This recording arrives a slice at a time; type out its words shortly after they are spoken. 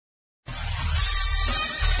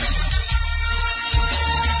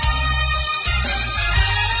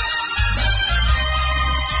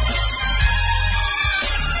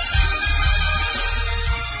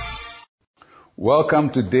Welcome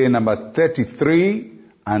to day number 33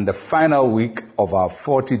 and the final week of our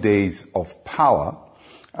 40 days of power.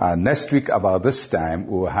 Next week about this time,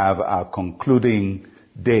 we'll have our concluding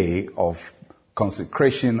day of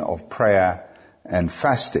consecration, of prayer and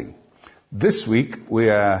fasting. This week, we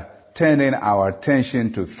are turning our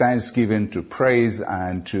attention to thanksgiving, to praise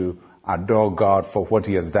and to adore God for what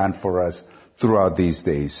He has done for us throughout these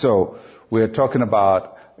days. So we are talking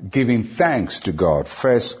about giving thanks to God.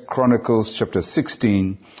 1 Chronicles chapter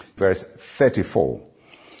 16, verse 34.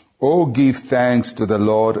 Oh, give thanks to the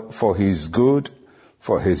Lord, for He is good,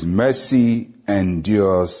 for His mercy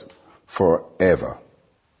endures forever.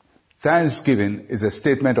 Thanksgiving is a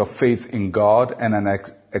statement of faith in God and an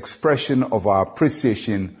expression of our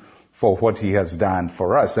appreciation for what He has done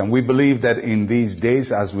for us. And we believe that in these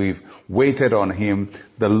days, as we've waited on Him,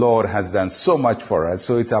 the Lord has done so much for us.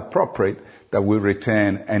 So it's appropriate that we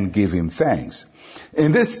return and give Him thanks.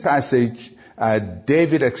 In this passage,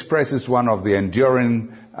 David expresses one of the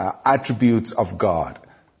enduring attributes of God.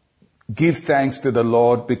 Give thanks to the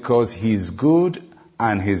Lord because He is good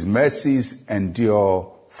and His mercies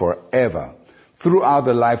endure forever. Throughout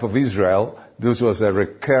the life of Israel, this was a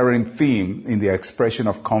recurring theme in the expression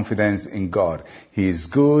of confidence in God. He is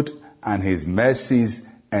good and His mercies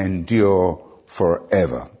endure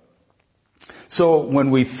forever. So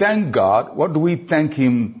when we thank God, what do we thank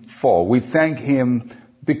Him for? We thank Him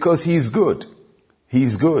because He is good.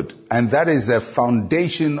 He's good. And that is the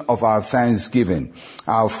foundation of our thanksgiving.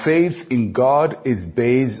 Our faith in God is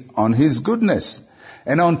based on His goodness.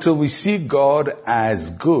 And until we see God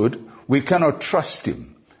as good, we cannot trust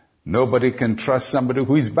Him. Nobody can trust somebody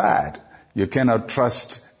who is bad. You cannot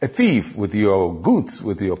trust a thief with your goods,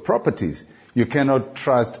 with your properties. You cannot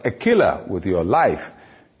trust a killer with your life.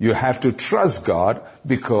 You have to trust God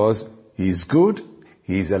because He's good,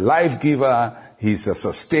 He's a life giver, He's a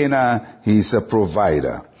sustainer, He's a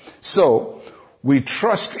provider. So, we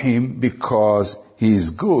trust Him because He is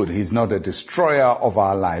good. He's not a destroyer of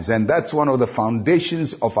our lives. And that's one of the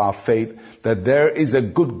foundations of our faith, that there is a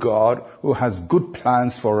good God who has good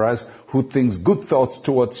plans for us, who thinks good thoughts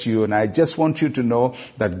towards you. And I just want you to know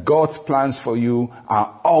that God's plans for you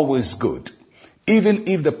are always good. Even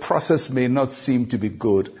if the process may not seem to be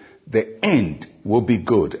good, the end will be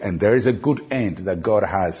good. And there is a good end that God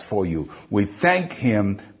has for you. We thank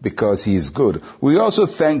Him because He is good. We also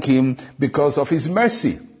thank Him because of His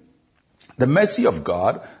mercy. The mercy of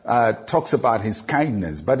God talks about His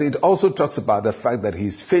kindness, but it also talks about the fact that He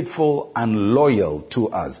is faithful and loyal to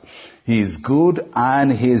us. He is good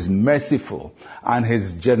and He is merciful, and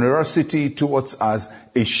His generosity towards us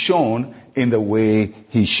is shown in the way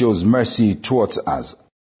He shows mercy towards us.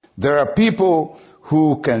 There are people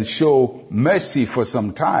who can show mercy for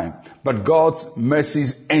some time, but God's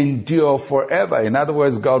mercies endure forever. In other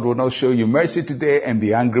words, God will not show you mercy today and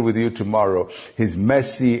be angry with you tomorrow. His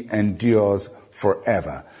mercy endures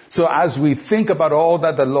forever. So as we think about all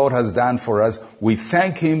that the Lord has done for us, we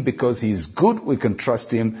thank Him because He is good, we can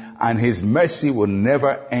trust Him, and His mercy will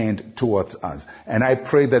never end towards us. And I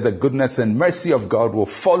pray that the goodness and mercy of God will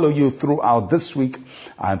follow you throughout this week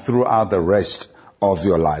and throughout the rest of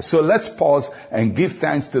your life. So let's pause and give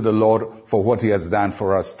thanks to the Lord for what He has done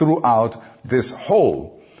for us throughout this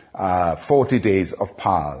whole 40 days of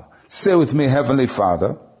power. Say with me, Heavenly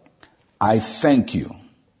Father, I thank You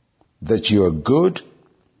that You are good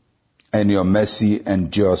and Your mercy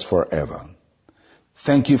endures forever.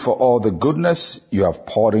 Thank You for all the goodness You have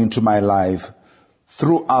poured into my life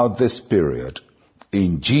throughout this period.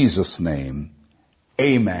 In Jesus' name,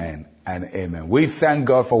 amen and amen. We thank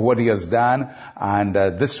God for what He has done, and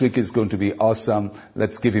this week is going to be awesome.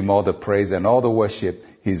 Let's give Him all the praise and all the worship.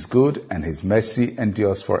 He's good and His mercy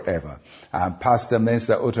endures forever. Pastor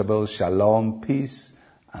Mensa Otabil, shalom, peace,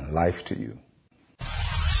 and life to you.